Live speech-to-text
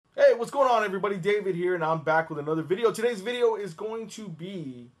what's going on, everybody? David here, and I'm back with another video. Today's video is going to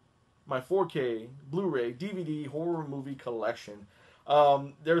be my 4K Blu-ray DVD horror movie collection.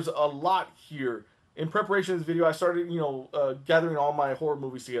 There's a lot here. In preparation of this video, I started, gathering all my horror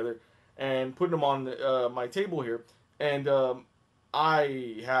movies together and putting them on my table here. And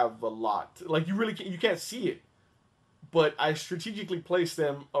I have a lot. Like, you can't see it, but I strategically placed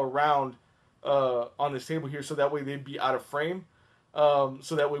them around on this table here so that way they'd be out of frame.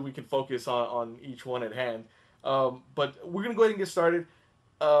 So that way we can focus on each one at hand. But we're going to go ahead and get started.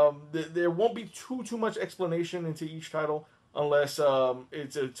 There won't be too much explanation into each title unless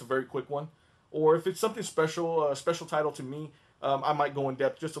it's a very quick one. Or if it's something special, a special title to me, I might go in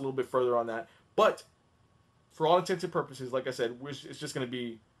depth just a little bit further on that. But for all intents and purposes, like I said, it's just going to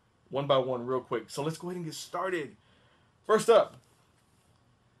be one by one real quick. So let's go ahead and get started. First up,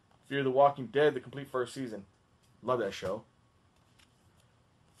 Fear the Walking Dead, the complete first season. Love that show.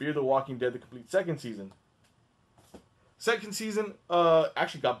 Fear the Walking Dead, the complete second season. Second season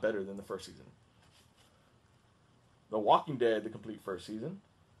actually got better than the first season. The Walking Dead, the complete first season.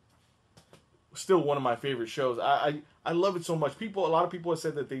 Still one of my favorite shows. I love it so much. A lot of people have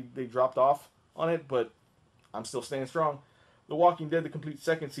said that they dropped off on it, but I'm still staying strong. The Walking Dead, the complete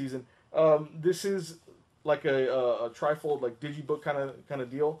second season. This is like a trifold, like digibook kind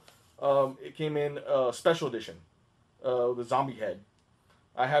of deal. It came in special edition, the zombie head.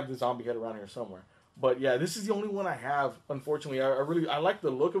 I have the zombie head around here somewhere. But yeah, this is the only one I have. Unfortunately, I like the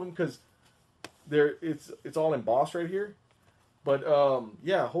look of them because it's all embossed right here. But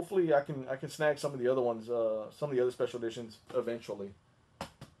yeah, hopefully I can snag some of the other ones, some of the other special editions eventually.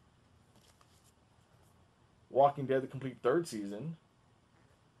 Walking Dead, the complete third season.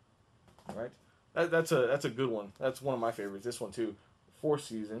 All right, that's a good one. That's one of my favorites. This one too, fourth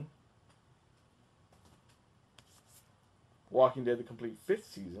season. Walking Dead, the complete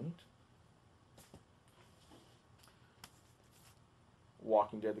fifth season.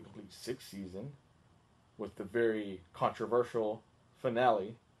 Walking Dead, the complete sixth season, with the very controversial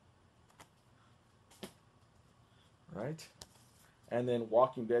finale. Right? And then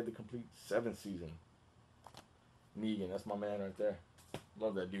Walking Dead, the complete seventh season. Negan, that's my man right there.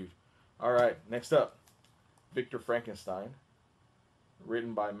 Love that dude. Alright, next up, Victor Frankenstein.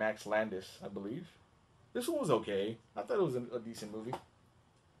 Written by Max Landis, I believe. This one was okay. I thought it was a decent movie.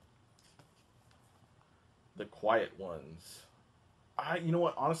 The Quiet Ones. You know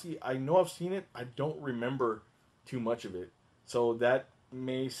what? Honestly, I know I've seen it. I don't remember too much of it. So that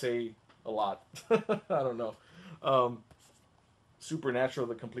may say a lot. I don't know. Supernatural,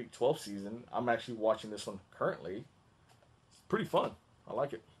 the complete 12th season. I'm actually watching this one currently. It's pretty fun. I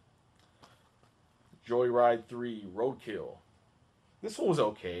like it. Joyride 3, Roadkill. This one was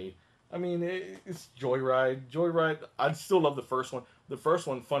okay. I mean, it's Joyride. Joyride, I still love the first one. The first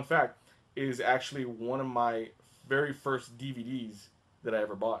one, fun fact, is actually one of my very first DVDs that I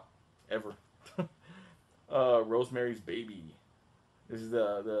ever bought. Ever. Rosemary's Baby. This is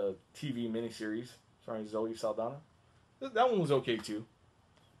the TV miniseries starring Zoe Saldana. That one was okay too.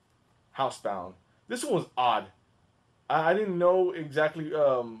 Housebound. This one was odd. I didn't know exactly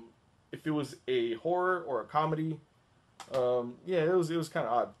if it was a horror or a comedy. Yeah, it was kind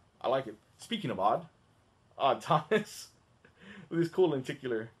of odd. I like it. Speaking of odd Thomas, with this cool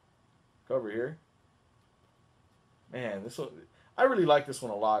lenticular cover here. Man, this one, I really like this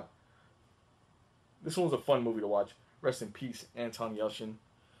one a lot. This one was a fun movie to watch. Rest in peace, Anton Yelchin.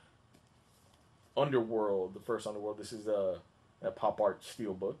 Underworld, the first Underworld. This is that pop art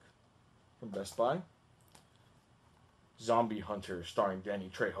steelbook from Best Buy. Zombie Hunter, starring Danny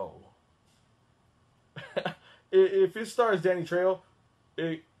Trejo. If it stars Danny Trejo,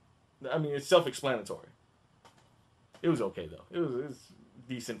 it's self-explanatory. It was okay though. It was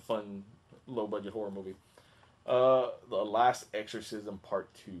decent, fun, low-budget horror movie. The Last Exorcism Part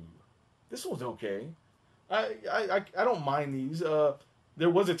 2. This was okay. I don't mind these. There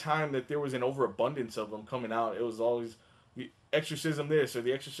was a time that there was an overabundance of them coming out. It was always the exorcism this or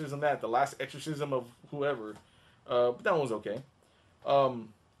the exorcism that, the last exorcism of whoever. But that one was okay.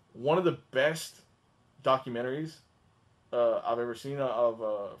 One of the best documentaries I've ever seen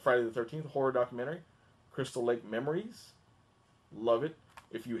of Friday the 13th, horror documentary, Crystal Lake Memories. Love it.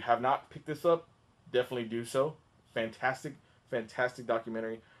 If you have not picked this up, definitely do so. Fantastic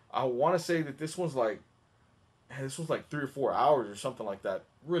documentary. I want to say that this one's like 3 or 4 hours or something like that.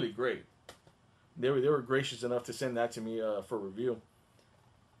 Really great. They were gracious enough to send that to me for review.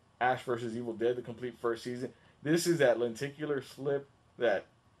 Ash vs. Evil Dead, the complete first season. This is that lenticular slip that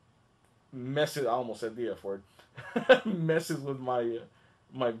messes. I almost said the F word. Messes with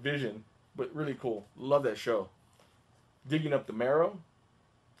my vision, but really cool. Love that show. Digging Up the Marrow.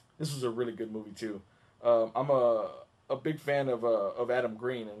 This was a really good movie too. I'm a big fan of Adam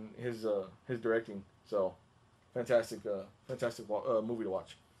Green and his directing. So fantastic movie to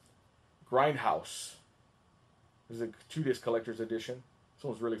watch. Grindhouse. This is a 2 disc collector's edition. This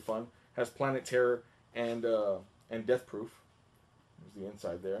one's really fun. Has Planet Terror and Death Proof. There's the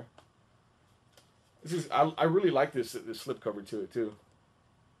inside there. I really like this slipcover to it too.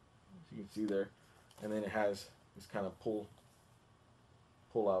 As you can see there, and then it has this kind of pull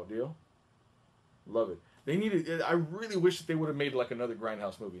out deal. Love it. They needed. I really wish that they would have made like another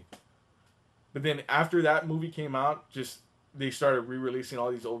Grindhouse movie. But then after that movie came out, just they started re-releasing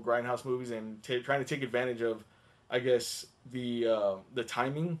all these old Grindhouse movies and trying to take advantage of, I guess, the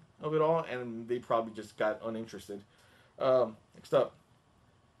timing of it all, and they probably just got uninterested. Next up,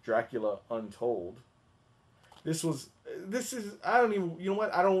 Dracula Untold. This is I don't even, you know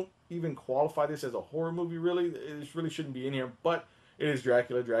what, I don't even qualify this as a horror movie really. This really shouldn't be in here, but it is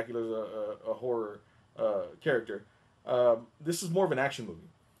Dracula. Dracula's a horror character. This is more of an action movie,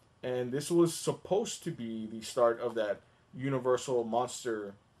 and this was supposed to be the start of that Universal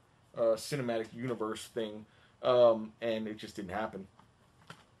monster cinematic universe thing, and it just didn't happen.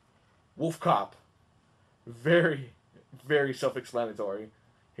 Wolf Cop, very very self-explanatory.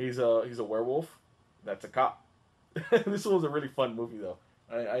 He's a werewolf. That's a cop. This one was a really fun movie though.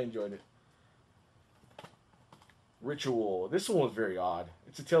 I enjoyed it. Ritual. This one was very odd.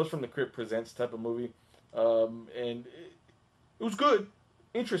 It's a Tales from the Crypt Presents type of movie, and it was good,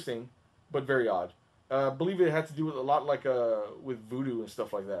 interesting, but very odd. I believe it had to do with a lot like with voodoo and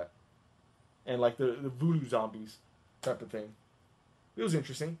stuff like that, and like the voodoo zombies type of thing. It was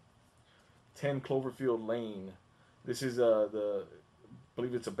interesting. 10 Cloverfield Lane. This is I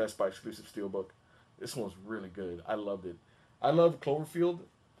believe it's a Best Buy exclusive steelbook. This one was really good. I loved it. I love Cloverfield.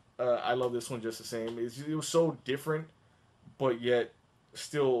 I love this one just the same. It was so different, but yet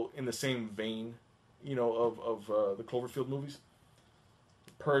still in the same vein, you know, of the Cloverfield movies.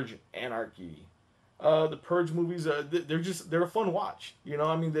 Purge Anarchy. The Purge movies, they're a fun watch. You know,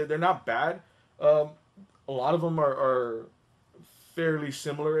 I mean, they're not bad. A lot of them are fairly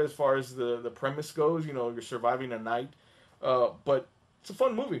similar as far as the premise goes. You know, you're surviving a night, but it's a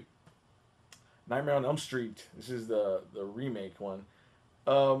fun movie. Nightmare on Elm Street. This is the remake one.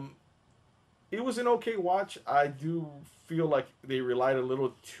 It was an okay watch. I do feel like they relied a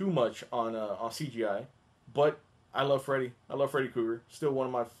little too much on CGI, but I love Freddy. I love Freddy Krueger. Still one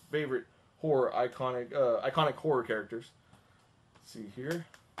of my favorite iconic horror characters. Let's see here.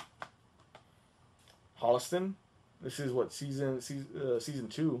 Holliston. This is what season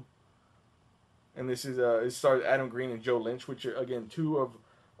 2, and this is it starred Adam Green and Joe Lynch, which are again two of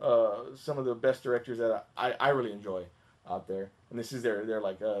some of the best directors that I really enjoy out there. And this is their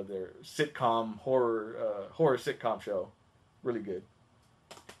sitcom horror sitcom show. Really good.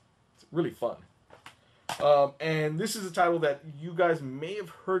 It's really fun. And this is a title that you guys may have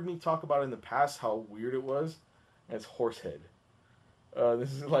heard me talk about in the past, how weird it was. And it's Horsehead.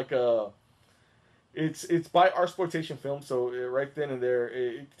 This is like it's by Artsportation Film, so right then and there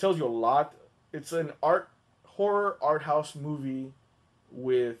it tells you a lot. It's an horror art house movie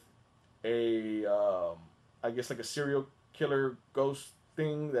with a I guess like a serial killer ghost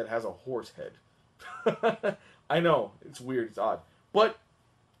thing that has a horse head. I know, it's weird, it's odd, but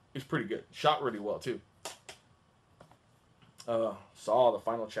it's pretty good. Shot really well too. Saw, the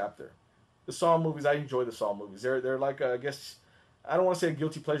final chapter. The Saw movies, I enjoy the Saw movies. They're like I guess I don't want to say a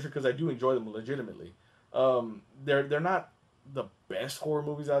guilty pleasure because I do enjoy them legitimately. They're not the best horror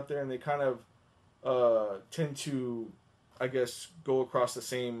movies out there, and they kind of tend to, I guess, go across the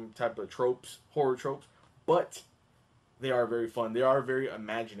same type of horror tropes, but they are very fun. They are very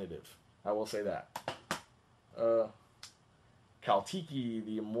imaginative. I will say that. Kaltiki,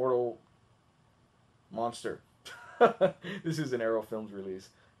 the Immortal Monster. This is an Arrow Films release.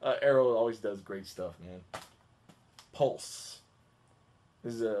 Arrow always does great stuff, man. Pulse.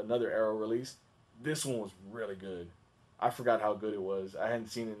 This is another Arrow release. This one was really good. I forgot how good it was. I hadn't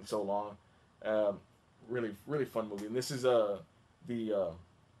seen it in so long. Really, really fun movie. And this is the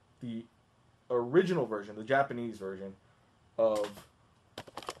original version, the Japanese version of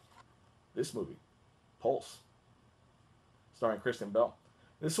this movie, Pulse, starring Kristen Bell.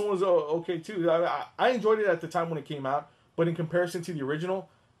 This one was okay too. I enjoyed it at the time when it came out, but in comparison to the original,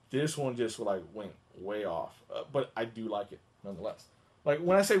 this one just like went way off. But I do like it nonetheless. Like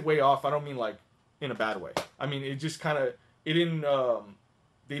when I say way off, I don't mean like in a bad way. I mean it just kind of they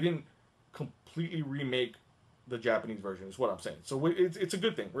didn't completely remake the Japanese version. Is what I'm saying. So it's a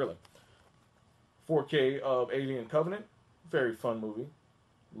good thing, really. 4K of Alien Covenant, very fun movie,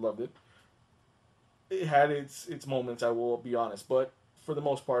 loved it. It had its moments, I will be honest, but for the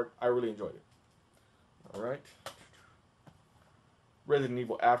most part, I really enjoyed it. All right. Resident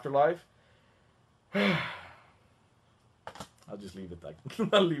Evil Afterlife. I'll just leave it like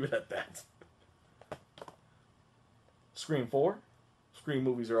I'll leave it at that. Scream 4. Scream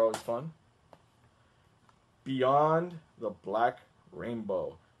movies are always fun. Beyond the Black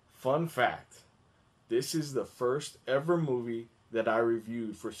Rainbow. Fun fact. This is the first ever movie that I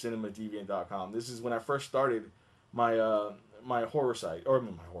reviewed for CinemaDeviant.com. This is when I first started my my horror site, or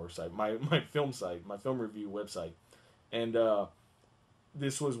my horror site, my film site, my film review website. And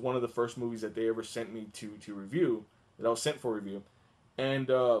this was one of the first movies that they ever sent me to review, that I was sent for review. And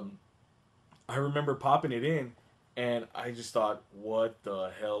I remember popping it in, and I just thought, what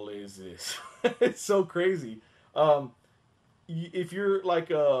the hell is this? It's so crazy. If you're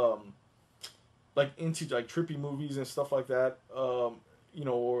like into like trippy movies and stuff like that, you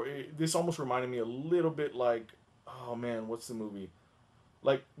know, or this almost reminded me a little bit like, oh man, what's the movie?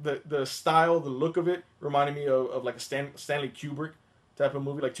 Like the style, the look of it reminded me of like a Stanley Kubrick type of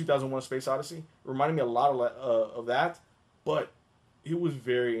movie, like 2001: Space Odyssey. Reminded me a lot of that, but it was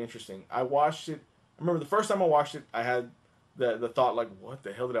very interesting. I watched it. I remember the first time I watched it, I had the thought like, what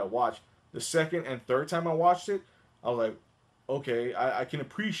the hell did I watch? The second and third time I watched it, I was like, okay, I can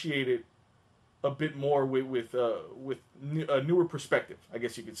appreciate it a bit more with a newer perspective, I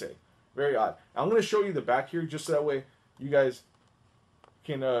guess you could say. Very odd. I'm going to show you the back here just so that way you guys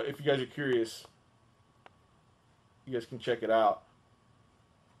can, if you guys are curious, you guys can check it out.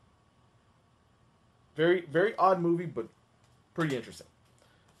 Very, very odd movie, but pretty interesting.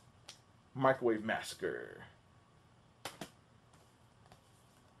 Microwave Massacre.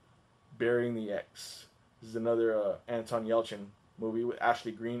 Burying the X. This is another Anton Yelchin movie with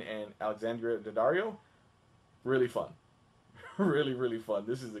Ashley Greene and Alexandria Daddario. Really fun. Really, really fun.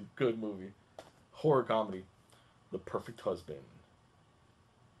 This is a good movie. Horror comedy. The Perfect Husband.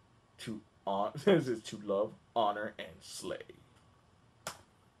 This is To Love, Honor, and Slay.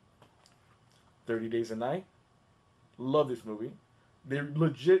 30 Days a Night. Love this movie. They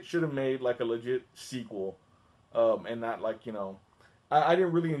legit should have made like a legit sequel, and not like, you know, I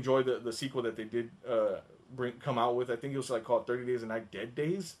didn't really enjoy the sequel that they did come out with. I think it was like called 30 Days a Night, Dead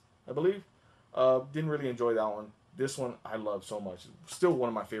Days, I believe. Didn't really enjoy that one. This one I love so much. Still one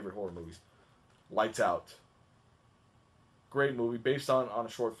of my favorite horror movies. Lights Out. Great movie based on a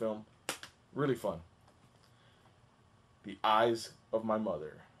short film. Really fun. The Eyes of My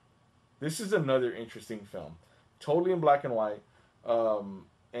Mother. This is another interesting film. Totally in black and white.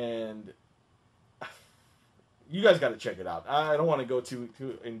 And you guys got to check it out. I don't want to go too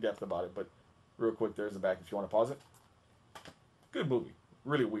in depth about it, but real quick, there's the back if you want to pause it. Good movie.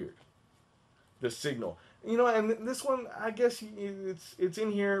 Really weird. The Signal. You know, and this one, I guess it's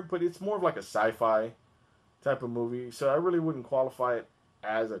in here, but it's more of like a sci-fi type of movie. So I really wouldn't qualify it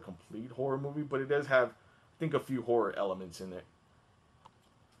as a complete horror movie, but it does have, I think, a few horror elements in it.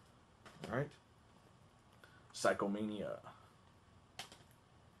 All right. Psychomania.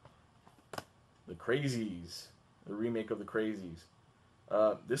 The Crazies. The remake of The Crazies.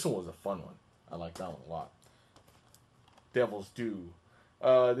 This one was a fun one. I like that one a lot. Devil's Due.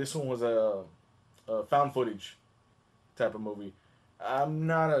 This one was a found footage type of movie. I'm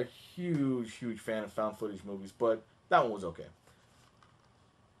not a huge fan of found footage movies, but that one was okay.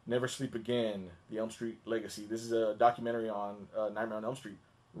 Never Sleep Again, The Elm Street Legacy. This is a documentary on Nightmare on Elm Street.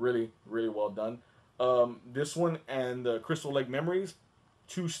 Really, really well done. This one and the Crystal Lake Memories,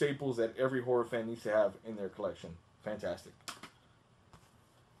 two staples that every horror fan needs to have in their collection. Fantastic.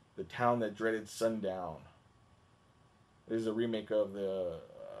 The Town That Dreaded Sundown. This is a remake of the,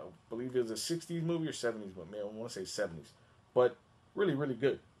 I believe it was a 60s movie or 70s movie. I want to say 70s. But really, really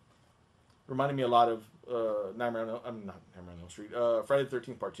good. Reminded me a lot of not Nightmare on Elm Street. Friday the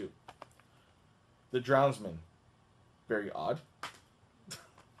 13th Part 2. The Drownsman. Very odd.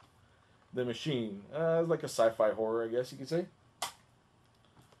 The Machine. Like a sci-fi horror, I guess you could say.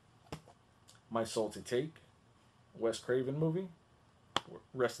 My Soul to Take. Wes Craven movie.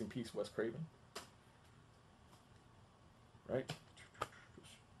 Rest in peace, Wes Craven. Right?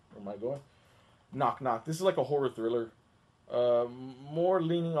 Where am I going? Knock Knock. This is like a horror thriller. More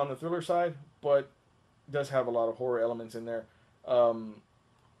leaning on the thriller side, but does have a lot of horror elements in there. Keanu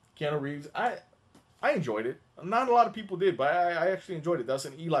Reeves. I enjoyed it. Not a lot of people did, but I actually enjoyed it. That's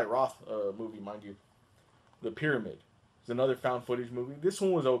an Eli Roth movie, mind you. The Pyramid. It's another found footage movie. This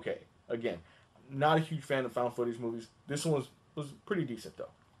one was okay. Again, not a huge fan of found footage movies. This one was pretty decent, though.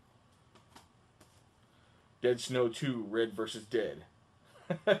 Dead Snow 2, Red vs. Dead.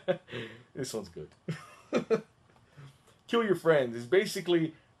 This one's good. Kill Your Friends is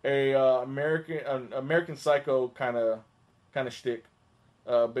basically a American Psycho kind of shtick.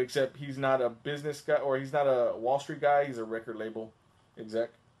 But except he's not a business guy, or he's not a Wall Street guy. He's a record label exec,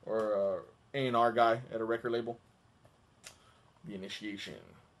 or A&R guy at a record label. The Initiation.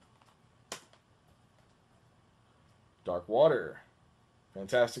 Dark Water.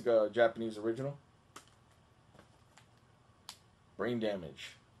 Fantastic Japanese original. Brain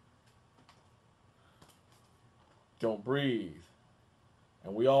Damage. Don't Breathe.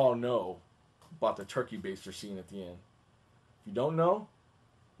 And we all know about the turkey baster scene at the end. If you don't know,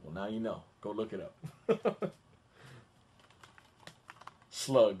 well, now you know. Go look it up.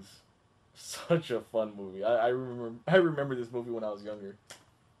 Slugs. Such a fun movie. I remember this movie when I was younger.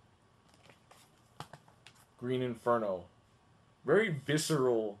 Green Inferno. Very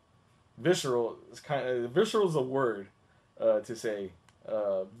visceral. Visceral is visceral is a word to say.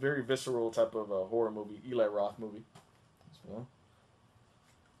 Very visceral type of horror movie. Eli Roth movie. As well.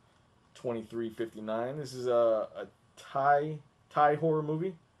 2359. This is a Thai horror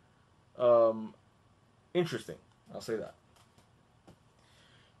movie. Interesting. I'll say that.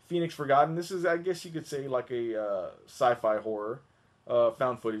 Phoenix Forgotten. This is, I guess you could say, like a sci-fi horror,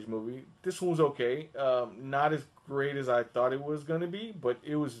 found footage movie. This one was okay. Not as great as I thought it was going to be, but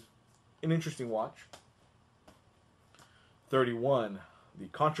it was an interesting watch. 31. The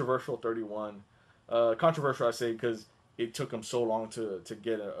controversial 31. Controversial, I say, because it took them so long to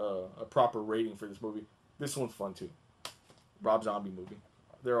get a proper rating for this movie. This one's fun, too. Rob Zombie movie.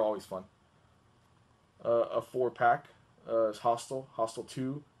 They're always fun. A 4-pack is Hostel, Hostel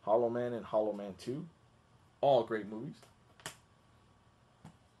 2, Hollow Man, and Hollow Man 2. All great movies.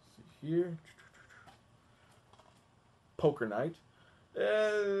 See here. Poker Night.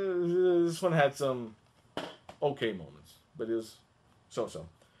 This one had some okay moments, but it was so-so.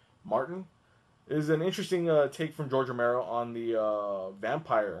 Martin is an interesting take from George Romero on the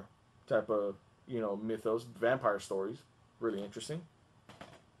vampire type of, mythos, vampire stories. Really interesting.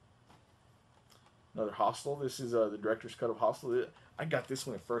 Another Hostel. This is the director's cut of Hostel. I got this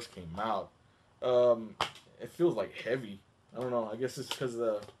when it first came out. It feels like heavy. I don't know. I guess it's because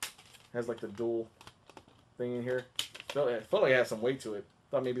it has like the dual thing in here. It felt like it had some weight to it.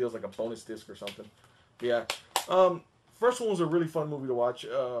 Thought maybe there was like a bonus disc or something. But yeah. First one was a really fun movie to watch.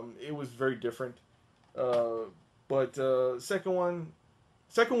 It was very different. But second one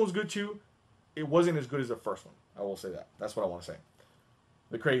was good too. It wasn't as good as the first one. I will say that. That's what I want to say.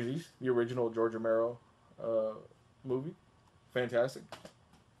 The Crazies, the original George Romero movie. Fantastic.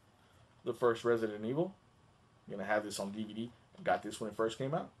 The first Resident Evil. I'm going to have this on DVD. I got this when it first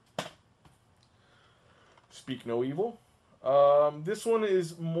came out. Speak No Evil. This one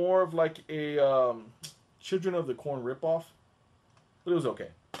is more of like a Children of the Corn ripoff. But it was okay.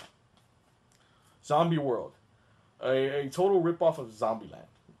 Zombie World. A total ripoff of Zombieland.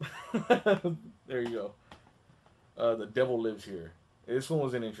 There you go. The Devil Lives Here. This one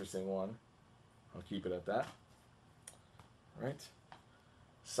was an interesting one. I'll keep it at that. All right.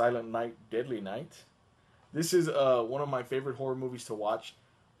 Silent Night, Deadly Night. This is one of my favorite horror movies to watch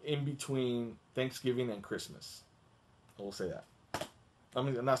in between Thanksgiving and Christmas. I will say that. I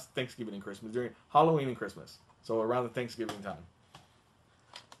mean, not Thanksgiving and Christmas, during Halloween and Christmas. So around the Thanksgiving time.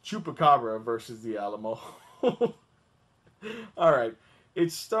 Chupacabra versus the Alamo. All right.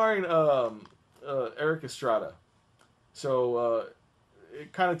 It's starring Eric Estrada. So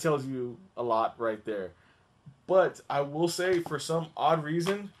it kind of tells you a lot right there. But I will say, for some odd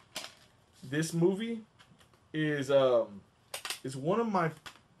reason, this movie is one of my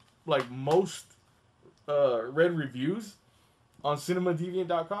most read reviews on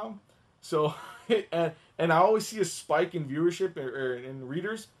cinemadeviant.com. So and I always see a spike in viewership or in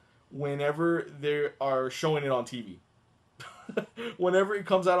readers whenever they are showing it on TV. Whenever it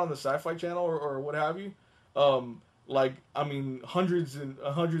comes out on the Sci-Fi Channel or what have you, hundreds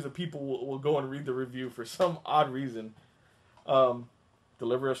of people will go and read the review for some odd reason.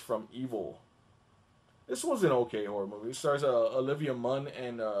 Deliver Us from Evil. This was an okay horror movie. It stars Olivia Munn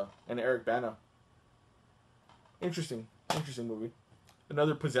and Eric Bana. Interesting movie.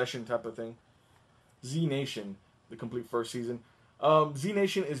 Another possession type of thing. Z Nation, the complete first season. Z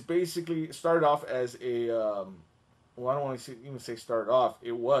Nation is basically started off as a I don't want to even say started off.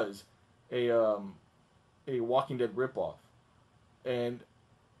 It was a Walking Dead ripoff. And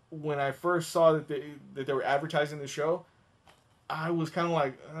when I first saw that they were advertising the show, I was kind of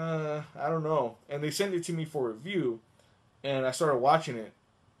like, I don't know. And they sent it to me for review, and I started watching it,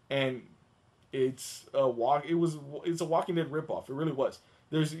 and it's a Walking Dead ripoff. It really was.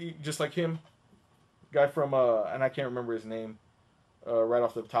 There's just like him, guy from and I can't remember his name right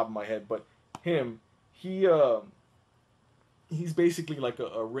off the top of my head, but him, he's basically like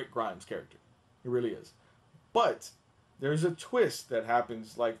a Rick Grimes character. He really is. But there's a twist that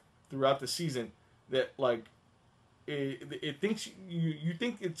happens like throughout the season that like it thinks you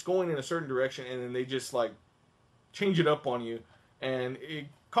think it's going in a certain direction, and then they just like change it up on you, and it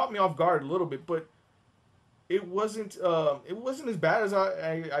caught me off guard a little bit, but it wasn't as bad as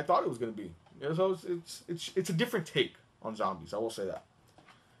I thought it was going to be. So it's a different take on zombies. I will say that.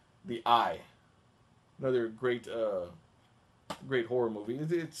 The Eye, another great horror movie.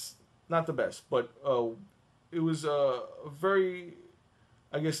 It's not the best, but it was a very,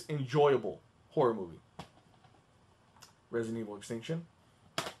 I guess, enjoyable horror movie. Resident Evil Extinction,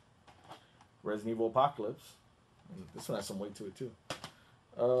 Resident Evil Apocalypse, and this one has some weight to it too.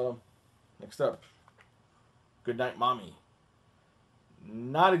 Next up, Goodnight Mommy.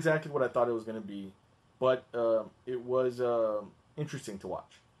 Not exactly what I thought it was going to be, but it was interesting to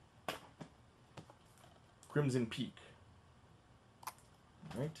watch. Crimson Peak.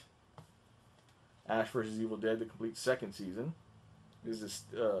 All right. Ash vs. Evil Dead, the complete second season. This is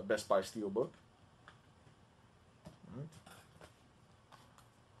a Best Buy Steelbook. All right.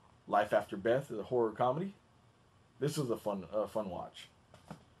 Life After Beth, the horror comedy. This was a fun watch.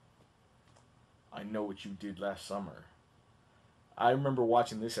 I Know What You Did Last Summer. I remember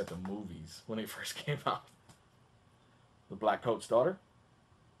watching this at the movies when it first came out. The Black Coat's Daughter.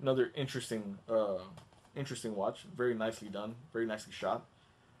 Another interesting watch. Very nicely done. Very nicely shot.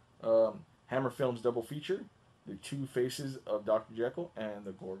 Hammer Films double feature. The Two Faces of Dr. Jekyll and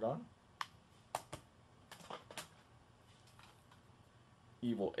the Gorgon.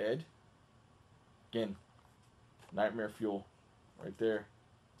 Evil Ed. Again, nightmare fuel right there.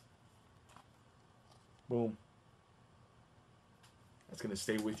 Boom. That's going to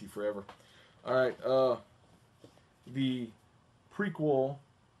stay with you forever. All right. The prequel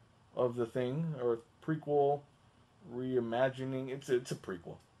of The Thing, or prequel reimagining. It's a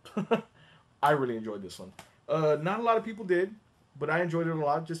prequel. I really enjoyed this one. Not a lot of people did, but I enjoyed it a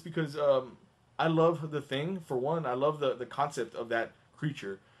lot just because I love The Thing. For one, I love the concept of that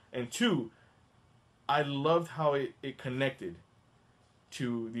creature. And two, I loved how it connected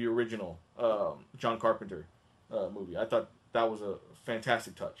to the original John Carpenter movie. I thought that was a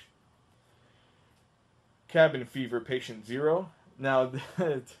fantastic touch. Cabin Fever Patient Zero. Now,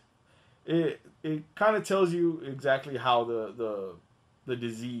 it kind of tells you exactly how the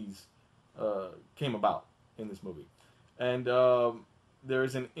disease came about in this movie. And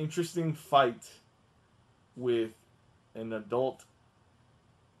there's an interesting fight with an adult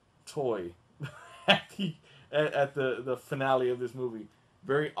toy at the finale of this movie.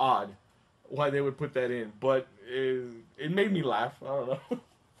 Very odd why they would put that in, but it made me laugh. I don't know.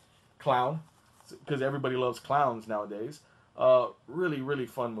 Clown, because everybody loves clowns nowadays. Really, really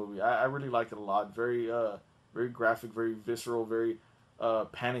fun movie. I really liked it a lot. Very graphic, very visceral, very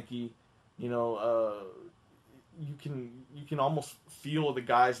panicky. You know, you can almost feel the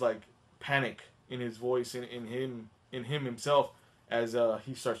guy's like panic in his voice, in him himself, as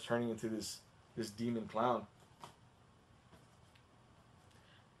he starts turning into this demon clown.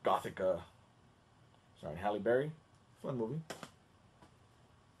 Gothica. Sorry, Halle Berry. Fun movie.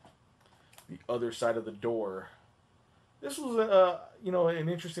 The Other Side of the Door. This was an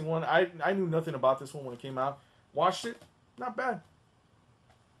interesting one. I knew nothing about this one when it came out. Watched it. Not bad.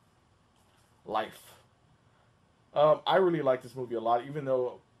 Life. I really liked this movie a lot, even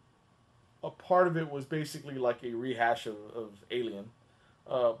though a part of it was basically like a rehash of Alien.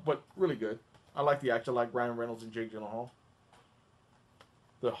 But really good. I like the actor, like Ryan Reynolds and Jake Gyllenhaal.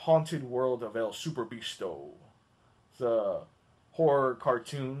 The Haunted World of El Super Bisto. It's a horror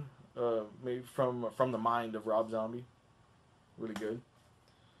cartoon made from the mind of Rob Zombie. Really good.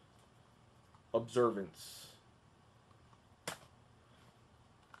 Observance.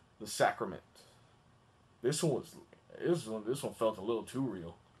 The Sacrament. This one felt a little too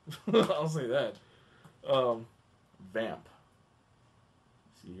real. I'll say that. Vamp.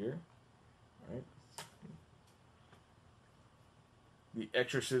 See here? All right. The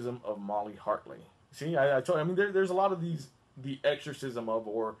Exorcism of Molly Hartley. See, I told you, I mean, there's a lot of these, the exorcism of,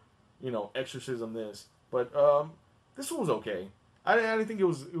 or, exorcism this. But this one was okay. I didn't think it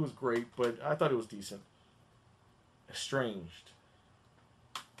was great, but I thought it was decent. Estranged.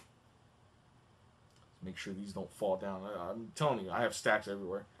 Make sure these don't fall down. I'm telling you, I have stacks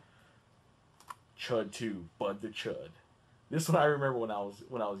everywhere. Chud 2, Bud the Chud. This one I remember when I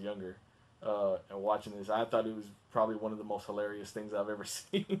was younger, and watching this. I thought it was probably one of the most hilarious things I've ever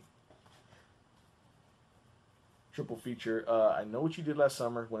seen. Triple feature. I Know What You Did Last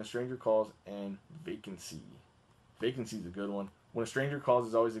Summer, When a Stranger Calls, and Vacancy. Vacancy is a good one. When a Stranger Calls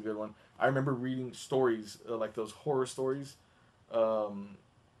is always a good one. I remember reading stories, like those horror stories,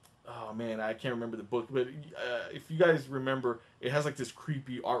 oh man, I can't remember the book, but if you guys remember, it has like this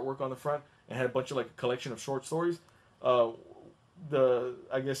creepy artwork on the front. It had a bunch of like a collection of short stories. Uh,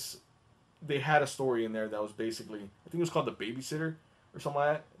 I guess they had a story in there that was basically, I think it was called The Babysitter or something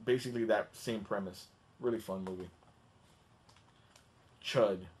like that. Basically that same premise. Really fun movie.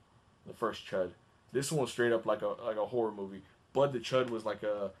 Chud, the first Chud. This one was straight up like a horror movie. Bud the Chud was like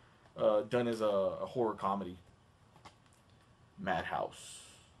a done as a horror comedy. Madhouse.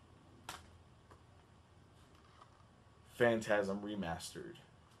 Phantasm Remastered.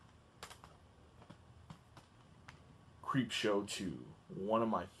 Creepshow 2. One of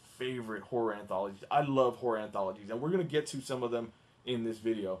my favorite horror anthologies. I love horror anthologies, and we're going to get to some of them in this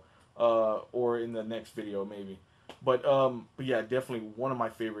video, or in the next video maybe. But yeah, definitely one of my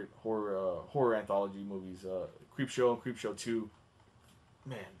favorite horror anthology movies. Creepshow and Creepshow 2.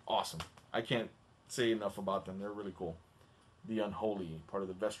 Man, awesome. I can't say enough about them. They're really cool. The Unholy, part of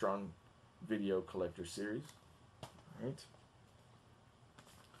the Vestron Video Collector series. All right.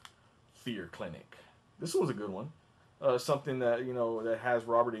 Fear Clinic. This was a good one. Something that, you know, that has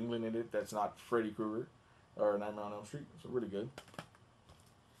Robert Englund in it. That's not Freddy Krueger or Nightmare on Elm Street. So really good.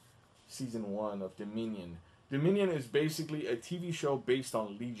 Season 1 of Dominion. Dominion is basically a TV show based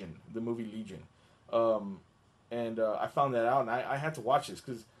on Legion, the movie Legion. I found that out, and I had to watch this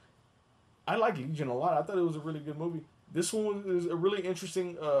because I like Legion a lot. I thought it was a really good movie. This one is a really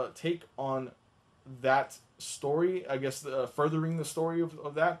interesting take on that story. I guess furthering the story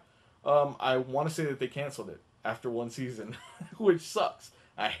of that. I want to say that they canceled it after one season, which sucks.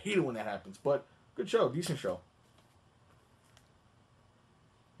 I hate it when that happens, but good show, decent show.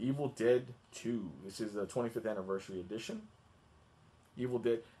 Evil Dead 2. This is the 25th anniversary edition. Evil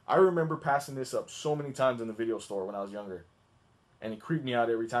Dead. I remember passing this up so many times in the video store when I was younger, and it creeped me out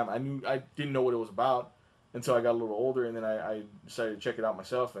every time. I didn't know what it was about until I got a little older, and then I decided to check it out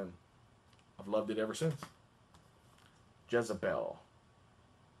myself, and I've loved it ever since. Jezebel.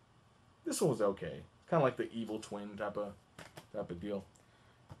 This one was okay. Kind of like the evil twin type of deal.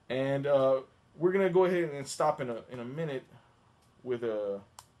 And we're gonna go ahead and stop in a minute with a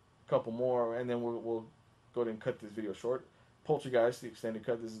couple more, and then we'll go ahead and cut this video short. Poltergeist, the extended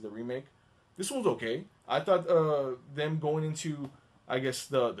cut. This is the remake. This one's okay. I thought them going into, I guess,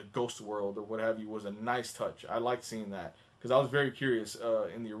 the ghost world or what have you was a nice touch. I liked seeing that because I was very curious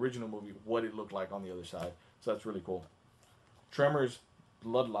in the original movie what it looked like on the other side. So that's really cool. Tremors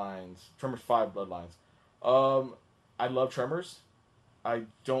Bloodlines. Tremors 5 Bloodlines. I love Tremors. I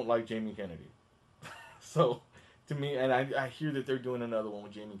don't like Jamie Kennedy. So, to me, and I hear that they're doing another one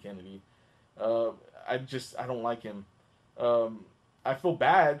with Jamie Kennedy. I don't like him. I feel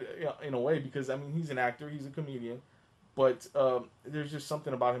bad in a way because, I mean, he's an actor, he's a comedian, but there's just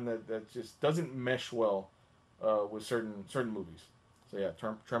something about him that just doesn't mesh well with certain movies. So yeah,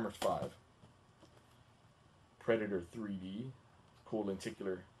 Tremors 5. Predator 3D. Cool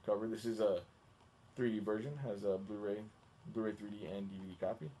lenticular cover. This is a 3D version, has a Blu-ray 3D and DVD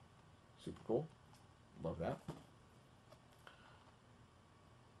copy. Super cool. Love that.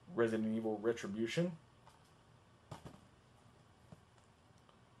 Resident Evil Retribution.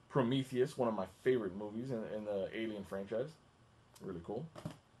 Prometheus, one of my favorite movies in the Alien franchise. Really cool.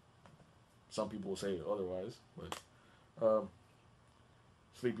 Some people will say otherwise, but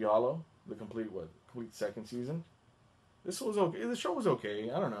Sleepy Hollow, the complete second season. This was okay. The show was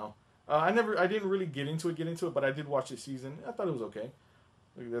okay. I don't know. I didn't really get into it, but I did watch the season. I thought it was okay.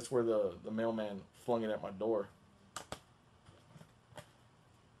 That's where the mailman flung it at my door.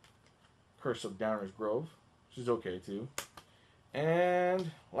 Curse of Downers Grove, which is okay too.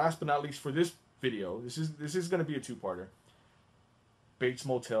 And last but not least for this video, this is going to be a two-parter. Bates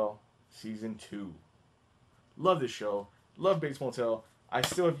Motel Season 2. Love this show. Love Bates Motel. I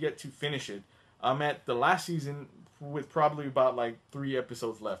still have yet to finish it. I'm at the last season with probably about like 3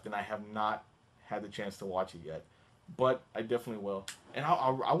 episodes left, and I have not had the chance to watch it yet. But I definitely will. And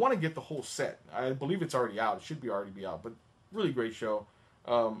I want to get the whole set. I believe it's already out. It should already be out. But really great show.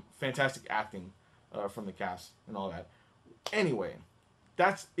 Fantastic acting from the cast and all that. Anyway,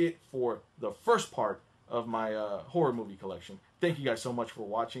 that's it for the first part of my horror movie collection. Thank you guys so much for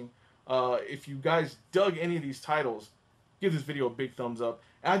watching. If you guys dug any of these titles, give this video a big thumbs up.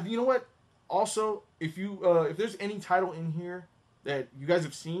 And you know what? Also, if there's any title in here that you guys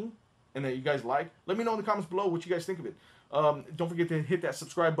have seen and that you guys like, let me know in the comments below what you guys think of it. Don't forget to hit that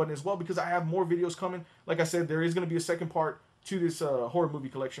subscribe button as well because I have more videos coming. Like I said, there is going to be a second part to this horror movie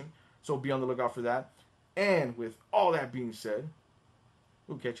collection, so be on the lookout for that. And with all that being said,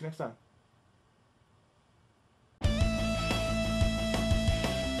 we'll catch you next time.